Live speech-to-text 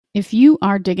If you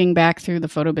are digging back through the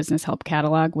Photo Business Help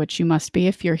catalog, which you must be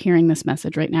if you're hearing this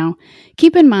message right now,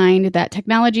 keep in mind that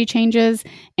technology changes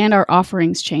and our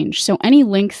offerings change. So any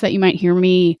links that you might hear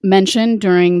me mention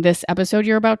during this episode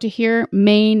you're about to hear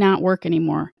may not work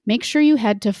anymore. Make sure you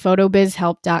head to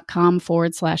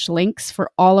photobizhelp.com/links for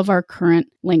all of our current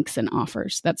links and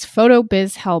offers. That's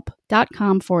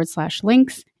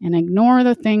photobizhelp.com/links, and ignore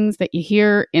the things that you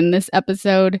hear in this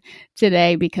episode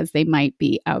today because they might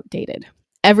be outdated.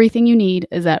 Everything you need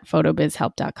is at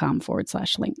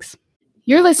photobizhelp.com/links.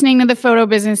 You're listening to the Photo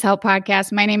Business Help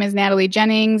Podcast. My name is Natalie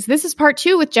Jennings. This is part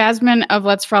 2 with Jasmine of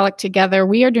Let's Frolic Together.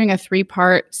 We are doing a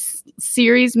 3-part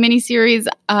mini-series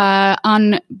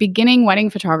on beginning wedding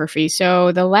photography.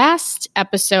 So the last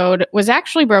episode was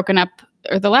actually broken up,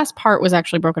 or the last part was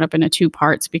actually broken up into 2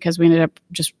 parts because we ended up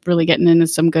just really getting into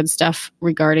some good stuff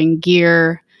regarding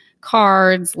gear,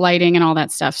 cards, lighting, and all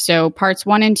that stuff. So parts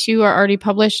 1 and 2 are already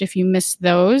published if you missed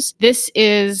those. This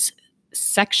is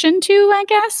section 2, I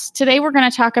guess. Today we're going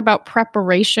to talk about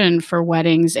preparation for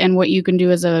weddings and what you can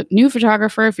do as a new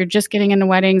photographer if you're just getting into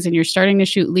weddings and you're starting to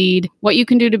shoot lead, what you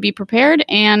can do to be prepared,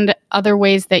 and other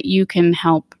ways that you can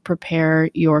help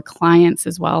prepare your clients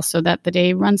as well so that the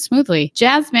day runs smoothly.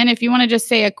 Jasmine, if you want to just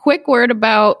say a quick word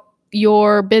about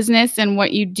your business and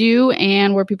what you do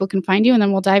and where people can find you, and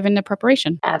then we'll dive into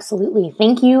preparation. Absolutely.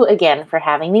 Thank you again for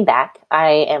having me back.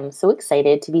 I am so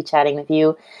excited to be chatting with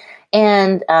you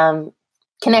and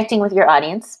connecting with your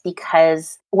audience,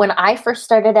 because when I first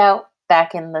started out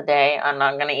back in the day, I'm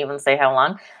not going to even say how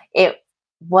long, it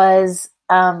was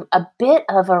a bit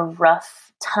of a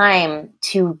rough time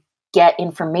to get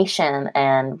information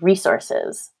and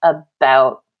resources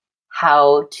about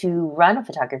how to run a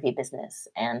photography business.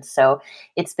 And so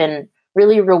it's been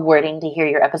really rewarding to hear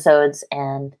your episodes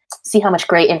and see how much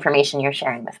great information you're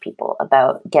sharing with people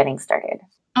about getting started.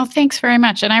 Oh, thanks very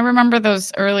much. And I remember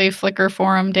those early Flickr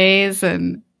forum days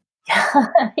and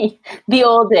the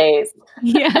old days.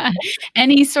 Yeah,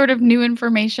 any sort of new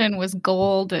information was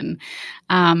gold. And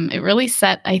it really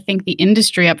set, I think, the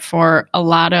industry up for a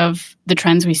lot of the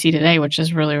trends we see today, which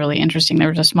is really, really interesting. There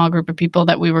was a small group of people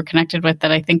that we were connected with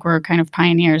that I think were kind of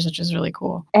pioneers, which is really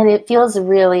cool. And it feels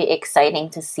really exciting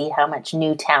to see how much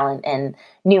new talent and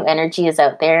new energy is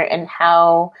out there and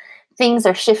how things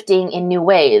are shifting in new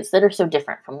ways that are so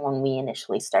different from when we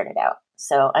initially started out.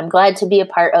 So I'm glad to be a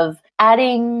part of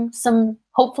adding some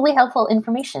hopefully helpful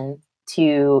information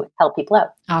to help people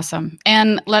out. Awesome.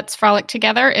 And Let's Frolic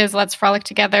Together is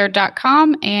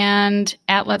letsfrolictogether.com and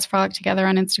at Let's Frolic Together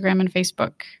on Instagram and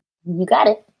Facebook. You got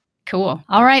it. Cool.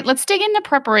 All right, let's dig into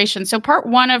preparation. So part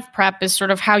 1 of prep is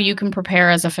sort of how you can prepare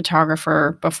as a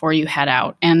photographer before you head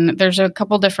out. And there's a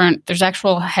couple different, there's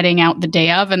actual heading out the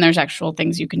day of, and there's actual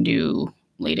things you can do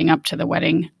leading up to the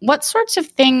wedding. What sorts of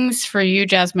things for you,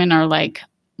 Jasmine, are like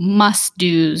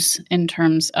must-dos in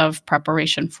terms of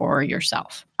preparation for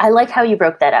yourself? I like how you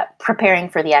broke that up, preparing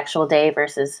for the actual day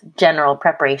versus general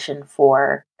preparation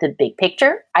for the big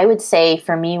picture. I would say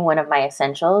for me, one of my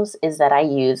essentials is that I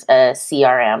use a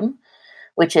CRM,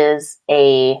 which is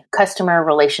a customer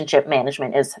relationship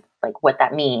management, is like what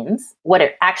that means. What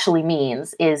it actually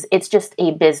means is it's just a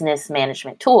business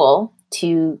management tool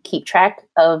to keep track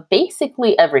of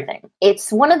basically everything.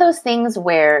 It's one of those things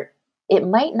where it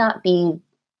might not be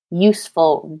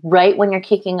useful right when you're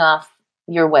kicking off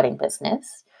your wedding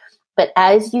business. But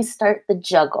as you start the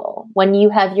juggle, when you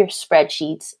have your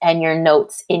spreadsheets and your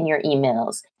notes in your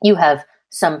emails, you have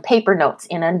some paper notes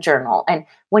in a journal. And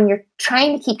when you're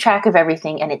trying to keep track of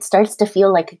everything and it starts to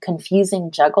feel like a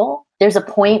confusing juggle, there's a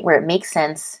point where it makes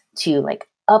sense to like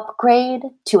upgrade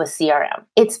to a CRM.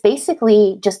 It's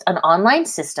basically just an online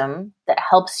system that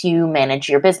helps you manage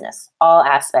your business, all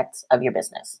aspects of your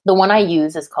business. The one I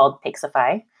use is called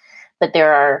Pixify, but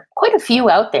there are quite a few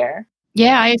out there.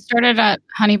 Yeah, I started at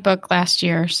HoneyBook last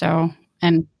year,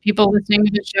 and people listening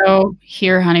to the show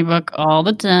hear HoneyBook all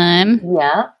the time.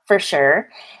 Yeah, for sure.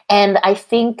 And I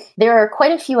think there are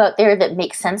quite a few out there that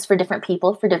make sense for different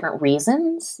people for different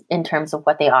reasons in terms of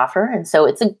what they offer. And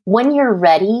so when you're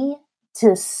ready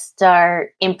to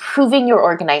start improving your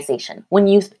organization, when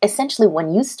you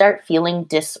start feeling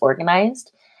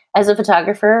disorganized as a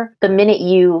photographer, the minute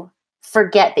you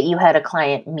forget that you had a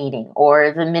client meeting,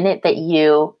 or the minute that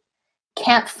you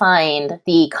can't find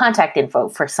the contact info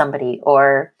for somebody,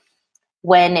 or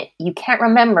when you can't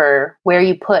remember where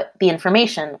you put the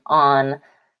information on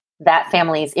that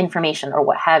family's information or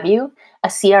what have you, a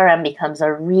CRM becomes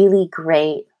a really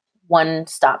great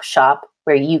one-stop shop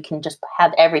where you can just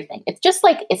have everything. It's just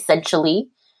like essentially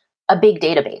a big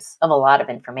database of a lot of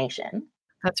information.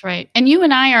 That's right. And you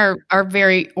and I are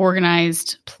very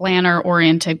organized,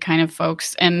 planner-oriented kind of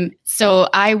folks. And so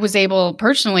I was able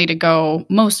personally to go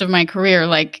most of my career,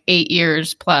 like 8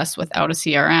 years plus without a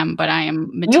CRM, but I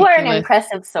am meticulous. You are an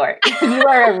impressive sort. You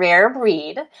are a rare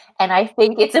breed. And I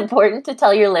think it's important to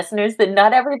tell your listeners that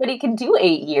not everybody can do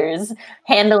 8 years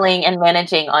handling and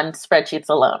managing on spreadsheets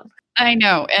alone. I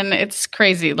know. And it's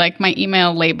crazy. Like my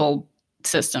email label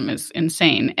system is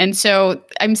insane. And so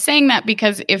I'm saying that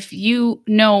because if you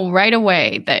know right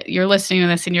away that you're listening to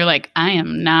this and you're like, I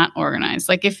am not organized,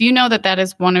 like if you know that that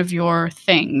is one of your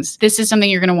things, this is something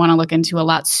you're going to want to look into a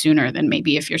lot sooner than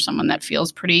maybe if you're someone that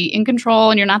feels pretty in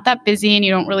control and you're not that busy and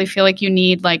you don't really feel like you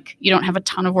need, like, you don't have a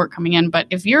ton of work coming in. But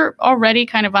if you're already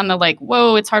kind of on the like,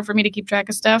 whoa, it's hard for me to keep track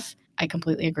of stuff, I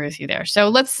completely agree with you there. So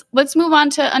let's move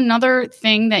on to another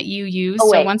thing that you use.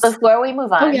 Oh, wait, before we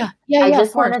move on, I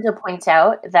just wanted to point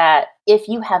out that if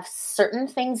you have certain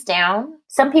things down,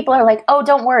 some people are like, oh,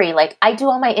 don't worry. Like I do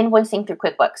all my invoicing through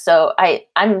QuickBooks. So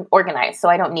I'm organized, so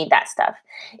I don't need that stuff.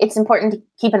 It's important to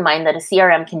keep in mind that a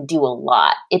CRM can do a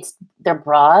lot. They're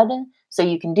broad. So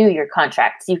you can do your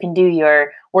contracts, you can do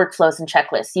your workflows and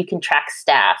checklists, you can track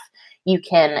staff, you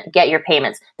can get your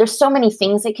payments. There's so many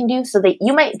things it can do so that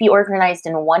you might be organized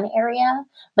in one area,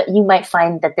 but you might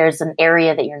find that there's an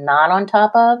area that you're not on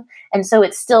top of. And so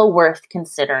it's still worth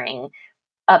considering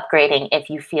upgrading if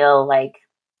you feel like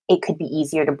it could be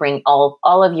easier to bring all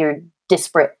of your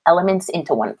disparate elements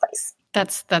into one place.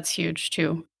 That's huge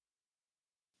too.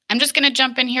 I'm just going to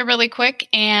jump in here really quick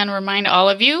and remind all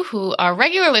of you who are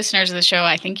regular listeners of the show,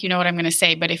 I think you know what I'm going to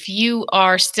say, but if you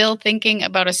are still thinking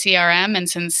about a CRM, and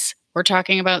since we're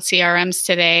talking about CRMs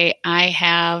today, I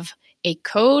have a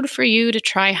code for you to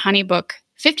try HoneyBook,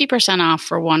 50% off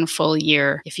for 1 full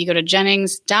year. If you go to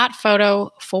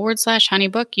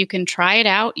jennings.photo/HoneyBook, you can try it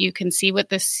out. You can see what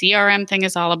this CRM thing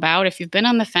is all about. If you've been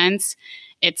on the fence,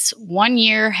 it's 1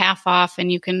 year, half off,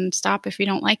 and you can stop if you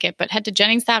don't like it. But head to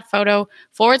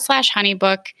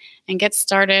jennings.photo/HoneyBook and get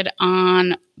started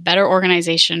on better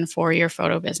organization for your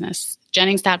photo business.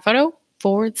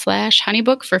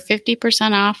 jennings.photo/HoneyBook for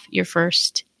 50% off your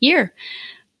first year.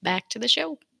 Back to the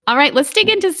show. All right, let's dig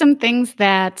into some things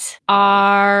that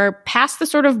are past the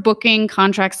sort of booking,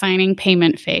 contract signing,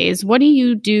 payment phase. What do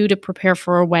you do to prepare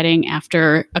for a wedding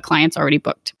after a client's already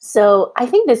booked? So I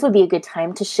think this would be a good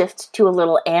time to shift to a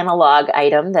little analog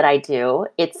item that I do.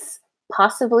 It's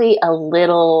possibly a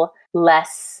little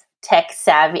less tech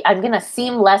savvy. I'm going to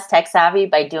seem less tech savvy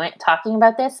by talking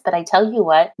about this, but I tell you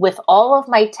what, with all of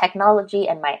my technology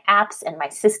and my apps and my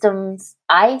systems,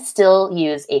 I still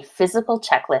use a physical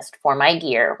checklist for my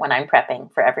gear when I'm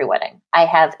prepping for every wedding. I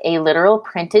have a literal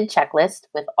printed checklist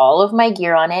with all of my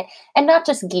gear on it, and not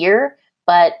just gear,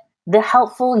 but the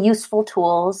helpful, useful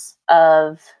tools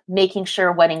of making sure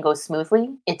a wedding goes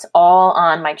smoothly. It's all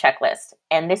on my checklist.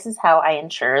 And this is how I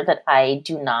ensure that I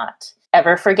do not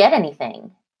ever forget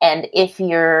anything. And if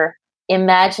you're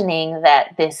imagining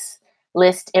that this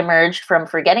list emerged from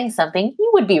forgetting something,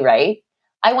 you would be right.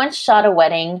 I once shot a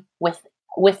wedding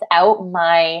without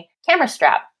my camera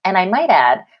strap. And I might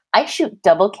add, I shoot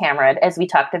double cameraed, as we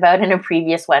talked about in a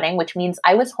previous wedding, which means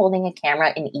I was holding a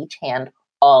camera in each hand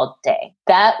all day.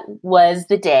 That was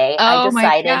the day I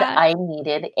decided I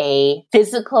needed a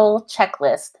physical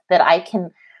checklist that I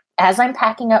can, as I'm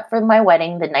packing up for my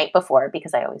wedding the night before,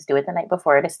 because I always do it the night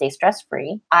before to stay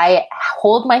stress-free, I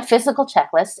hold my physical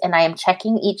checklist and I am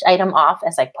checking each item off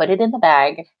as I put it in the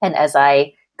bag and as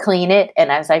I clean it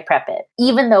and as I prep it.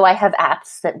 Even though I have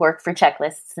apps that work for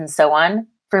checklists and so on,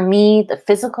 for me, the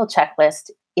physical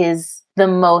checklist is the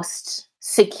most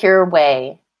secure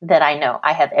way that I know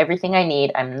I have everything I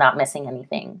need. I'm not missing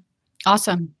anything.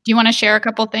 Awesome. Do you want to share a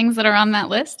couple things that are on that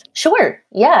list? Sure.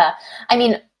 Yeah. I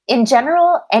mean, in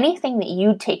general, anything that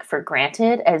you take for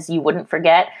granted as you wouldn't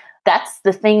forget, that's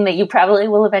the thing that you probably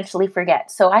will eventually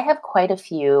forget. So I have quite a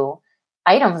few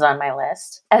items on my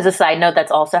list. As a side note,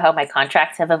 that's also how my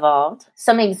contracts have evolved.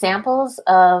 Some examples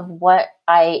of what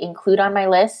I include on my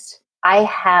list. I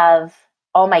have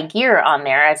all my gear on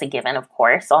there as a given, of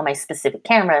course, all my specific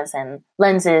cameras and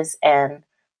lenses and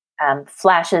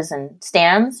flashes and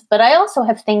stands. But I also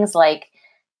have things like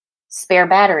spare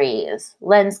batteries,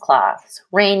 lens cloths,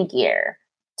 rain gear,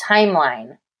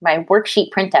 timeline, my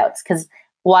worksheet printouts. Because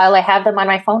while I have them on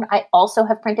my phone, I also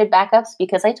have printed backups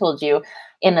because I told you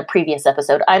in the previous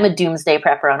episode, I'm a doomsday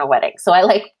prepper on a wedding. So I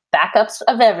like backups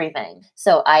of everything.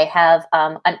 So I have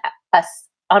on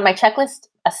my checklist,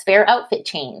 a spare outfit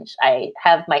change. I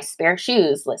have my spare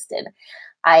shoes listed.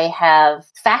 I have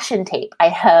fashion tape. I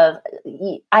have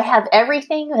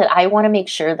everything that I want to make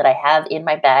sure that I have in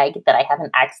my bag that I haven't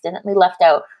accidentally left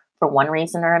out for one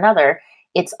reason or another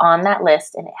it's on that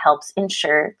list, and it helps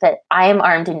ensure that I am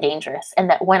armed and dangerous, and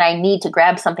that when I need to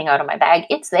grab something out of my bag,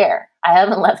 it's there. I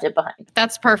haven't left it behind.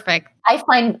 That's perfect. I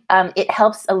find it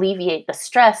helps alleviate the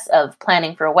stress of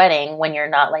planning for a wedding when you're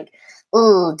not like,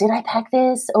 oh, did I pack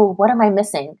this? Oh, what am I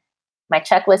missing? My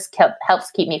checklist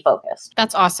helps keep me focused.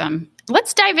 That's awesome.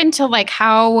 Let's dive into like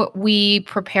how we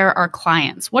prepare our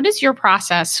clients. What is your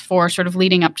process for sort of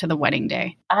leading up to the wedding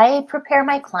day? I prepare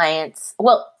my clients.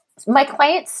 Well, my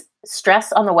clients'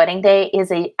 stress on the wedding day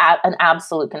is an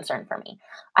absolute concern for me.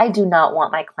 I do not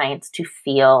want my clients to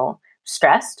feel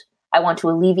stressed. I want to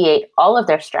alleviate all of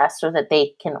their stress so that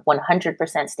they can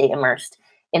 100% stay immersed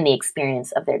in the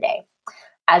experience of their day.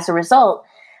 As a result,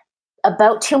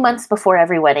 about 2 months before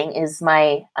every wedding is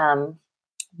my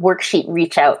worksheet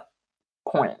reach out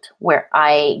point, where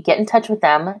I get in touch with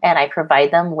them and I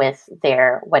provide them with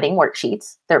their wedding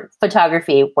worksheets, their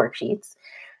photography worksheets,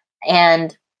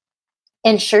 and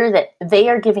ensure that they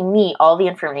are giving me all the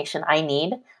information I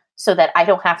need so that I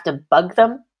don't have to bug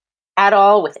them at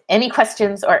all with any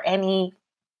questions or any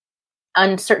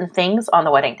uncertain things on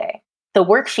the wedding day. The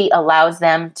worksheet allows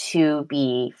them to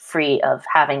be free of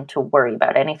having to worry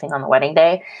about anything on the wedding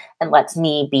day and lets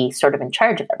me be sort of in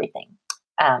charge of everything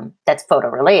that's photo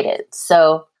related.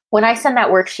 So when I send that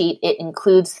worksheet, it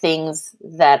includes things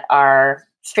that are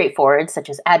straightforward, such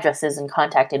as addresses and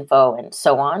contact info and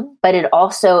so on. But it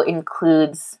also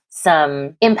includes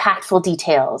some impactful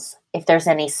details. If there's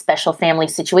any special family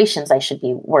situations I should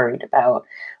be worried about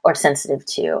or sensitive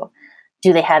to.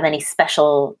 Do they have any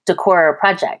special decor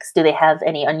projects? Do they have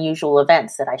any unusual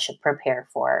events that I should prepare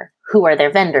for? Who are their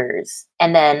vendors?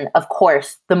 And then, of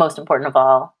course, the most important of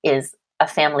all is a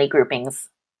family groupings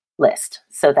list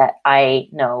so that I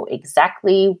know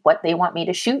exactly what they want me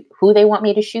to shoot, who they want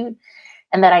me to shoot,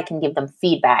 and that I can give them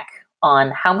feedback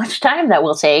on how much time that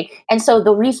will take. And so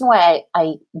the reason why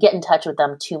I get in touch with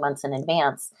them 2 months in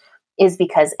advance is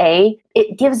because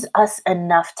it gives us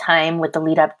enough time with the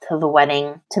lead up to the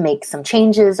wedding to make some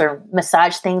changes or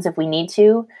massage things if we need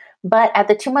to. But at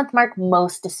the 2 month mark,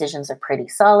 most decisions are pretty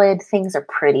solid. Things are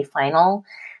pretty final.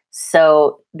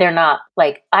 So they're not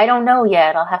like, I don't know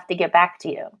yet, I'll have to get back to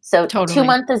you. So Totally. 2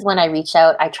 months is when I reach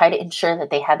out. I try to ensure that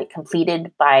they have it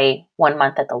completed by 1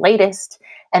 month at the latest.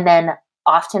 And then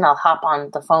often I'll hop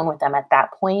on the phone with them at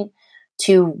that point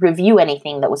to review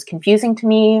anything that was confusing to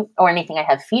me or anything I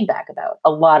have feedback about. A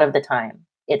lot of the time,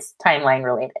 it's timeline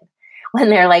related. When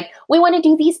they're like, we want to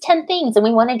do these 10 things and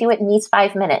we want to do it in these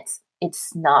 5 minutes,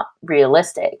 it's not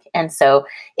realistic. And so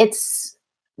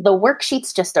the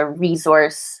worksheet's just a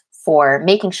resource for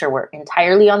making sure we're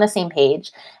entirely on the same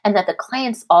page and that the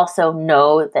clients also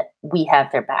know that we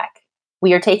have their back.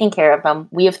 We are taking care of them.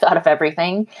 We have thought of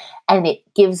everything, and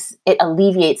it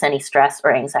alleviates any stress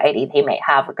or anxiety they may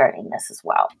have regarding this as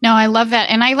well. No, I love that.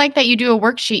 And I like that you do a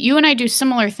worksheet. You and I do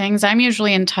similar things. I'm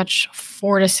usually in touch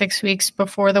 4 to 6 weeks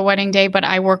before the wedding day, but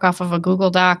I work off of a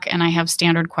Google Doc and I have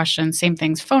standard questions, same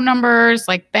things, phone numbers,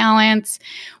 like balance,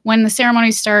 when the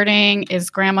ceremony's starting,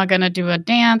 is grandma going to do a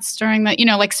dance during the,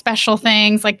 like special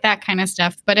things, like that kind of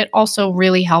stuff. But it also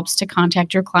really helps to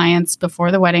contact your clients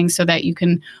before the wedding so that you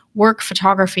can work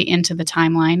photography into the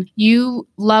timeline. You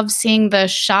love seeing the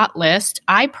shot list.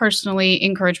 I personally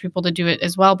encourage people to do it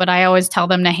as well, but I always tell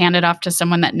them to hand it off to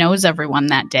someone that knows everyone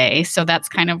that day. So that's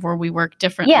kind of where we work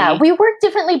differently. Yeah, we work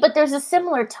differently, but there's a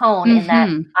similar tone in that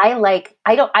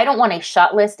I don't want a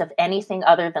shot list of anything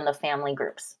other than the family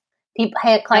groups.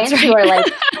 Clients who are like,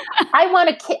 I want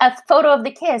a photo of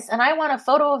the kiss, and I want a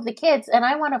photo of the kids, and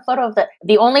I want a photo of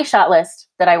the only shot list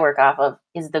that I work off of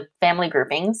is the family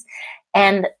groupings.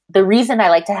 And the reason I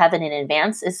like to have it in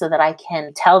advance is so that I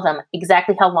can tell them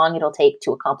exactly how long it'll take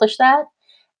to accomplish that.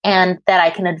 And that I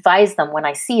can advise them when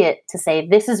I see it to say,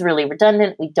 this is really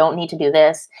redundant. We don't need to do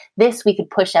this. This we could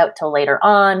push out till later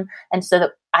on. And so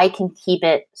that I can keep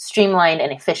it streamlined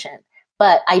and efficient.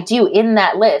 But in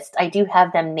that list, I do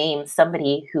have them name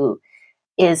somebody who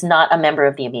is not a member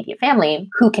of the immediate family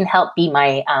who can help be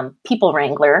my people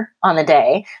wrangler on the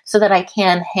day so that I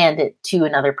can hand it to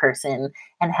another person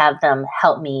and have them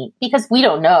help me because we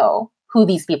don't know who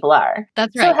these people are.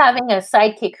 That's right. So having a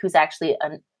sidekick who's actually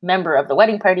a member of the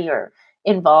wedding party or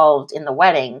involved in the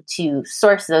wedding to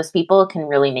source those people can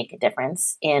really make a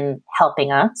difference in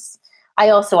helping us. I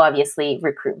also obviously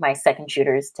recruit my second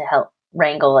shooters to help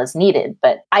wrangle as needed,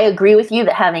 but I agree with you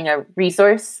that having a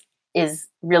resource is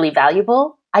really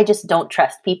valuable. I just don't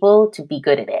trust people to be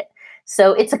good at it.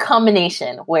 So it's a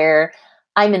combination where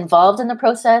I'm involved in the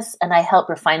process and I help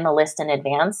refine the list in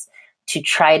advance to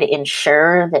try to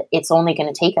ensure that it's only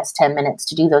going to take us 10 minutes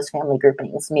to do those family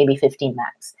groupings, maybe 15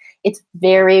 max. It's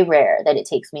very rare that it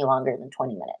takes me longer than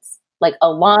 20 minutes. Like a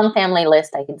long family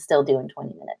list, I can still do in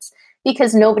 20 minutes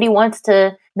because nobody wants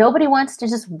to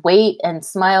just wait and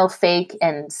smile fake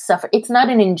and suffer. It's not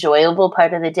an enjoyable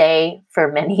part of the day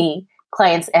for many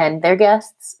clients and their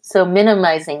guests. So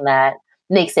minimizing that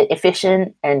makes it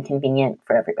efficient and convenient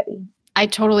for everybody. I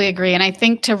totally agree. And I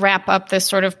think to wrap up this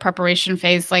sort of preparation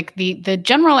phase, like the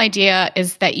general idea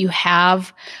is that you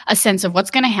have a sense of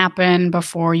what's going to happen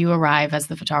before you arrive as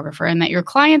the photographer, and that your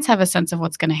clients have a sense of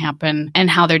what's going to happen and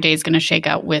how their day is going to shake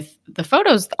out with the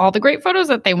photos, all the great photos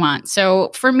that they want.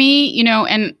 So for me,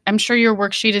 and I'm sure your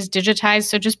worksheet is digitized.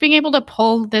 So just being able to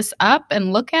pull this up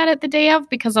and look at it the day of,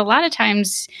 because a lot of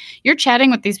times you're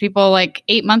chatting with these people like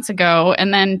 8 months ago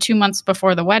and then 2 months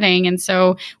before the wedding. And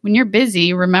so when you're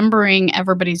busy, remembering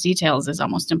everybody's details is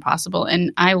almost impossible.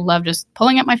 And I love just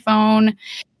pulling up my phone,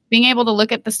 being able to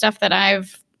look at the stuff that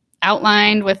I've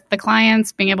outlined with the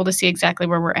clients, being able to see exactly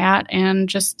where we're at. And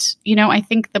just, I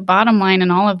think the bottom line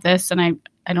in all of this, and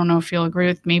I don't know if you'll agree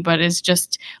with me, but is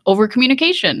just over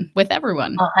communication with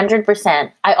everyone.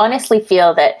 100%. I honestly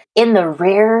feel that in the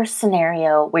rare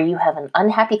scenario where you have an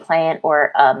unhappy client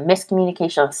or a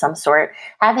miscommunication of some sort,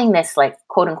 having this like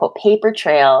quote unquote paper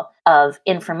trail of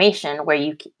information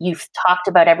where you've talked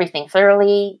about everything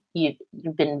thoroughly, you've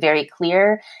been very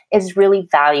clear is really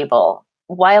valuable.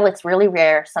 While it's really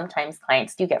rare, sometimes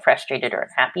clients do get frustrated or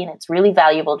unhappy, and it's really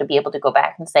valuable to be able to go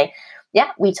back and say,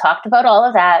 yeah, we talked about all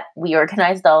of that. We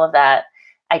organized all of that.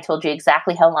 I told you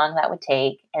exactly how long that would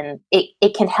take. And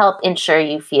it can help ensure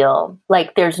you feel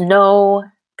like there's no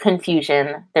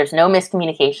confusion, there's no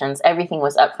miscommunications. Everything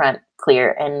was upfront,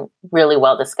 clear, and really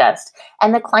well discussed.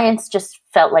 And the clients just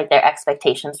felt like their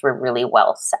expectations were really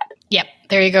well set. Yep.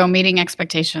 There you go. Meeting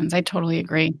expectations. I totally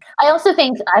agree. I also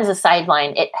think as a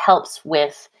sideline, it helps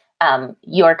with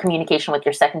your communication with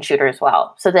your second shooter as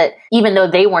well. So that even though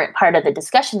they weren't part of the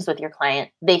discussions with your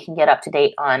client, they can get up to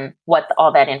date on what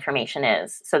all that information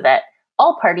is so that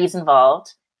all parties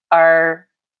involved are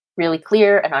really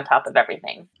clear and on top of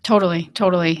everything.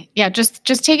 Totally. Yeah, just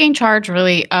taking charge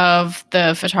really of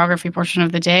the photography portion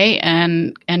of the day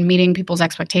and meeting people's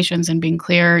expectations and being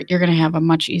clear. You're going to have a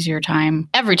much easier time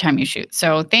every time you shoot.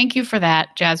 So thank you for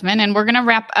that, Jasmine. And we're going to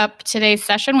wrap up today's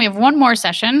session. We have one more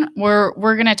session where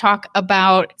we're going to talk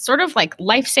about sort of like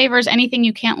lifesavers, anything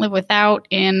you can't live without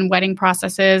in wedding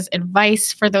processes,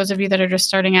 advice for those of you that are just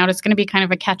starting out. It's going to be kind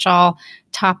of a catch-all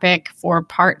topic for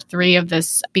part 3 of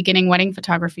this beginning wedding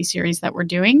photography series that we're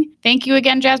doing. Thank you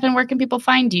again, Jasmine. Where can people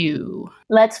find you?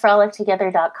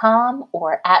 Let'sFrolicTogether.com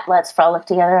or at Let's Frolic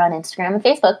Together on Instagram and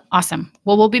Facebook. Awesome.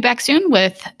 Well, we'll be back soon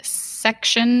with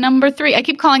section number 3. I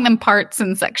keep calling them parts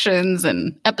and sections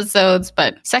and episodes,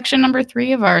 but section number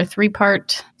 3 of our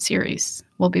 3-part series.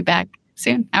 We'll be back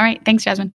soon. All right. Thanks, Jasmine.